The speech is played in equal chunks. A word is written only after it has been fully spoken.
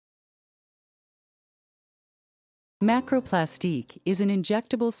Macroplastique is an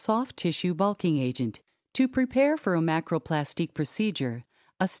injectable soft tissue bulking agent. To prepare for a macroplastique procedure,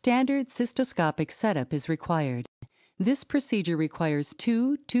 a standard cystoscopic setup is required. This procedure requires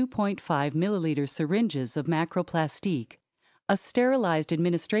two 2.5 milliliter syringes of macroplastique, a sterilized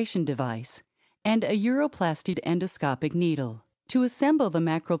administration device, and a Uroplasty endoscopic needle. To assemble the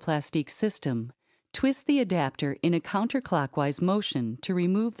macroplastique system, twist the adapter in a counterclockwise motion to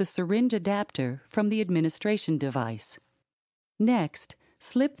remove the syringe adapter from the administration device. Next,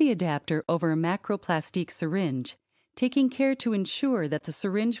 slip the adapter over a macroplastique syringe, taking care to ensure that the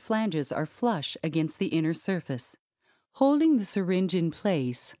syringe flanges are flush against the inner surface. Holding the syringe in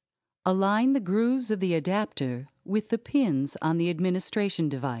place, align the grooves of the adapter with the pins on the administration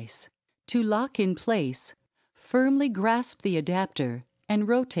device. To lock in place, firmly grasp the adapter and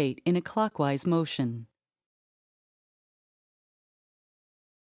rotate in a clockwise motion.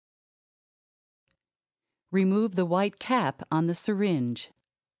 Remove the white cap on the syringe.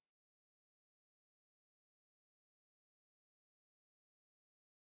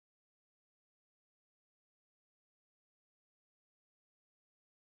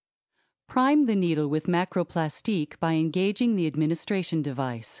 Prime the needle with macroplastique by engaging the administration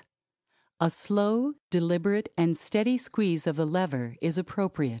device. A slow, deliberate, and steady squeeze of the lever is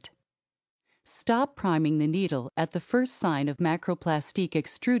appropriate. Stop priming the needle at the first sign of macroplastique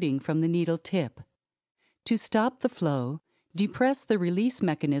extruding from the needle tip. To stop the flow, depress the release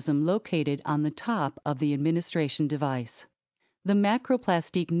mechanism located on the top of the administration device. The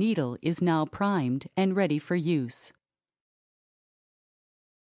macroplastique needle is now primed and ready for use.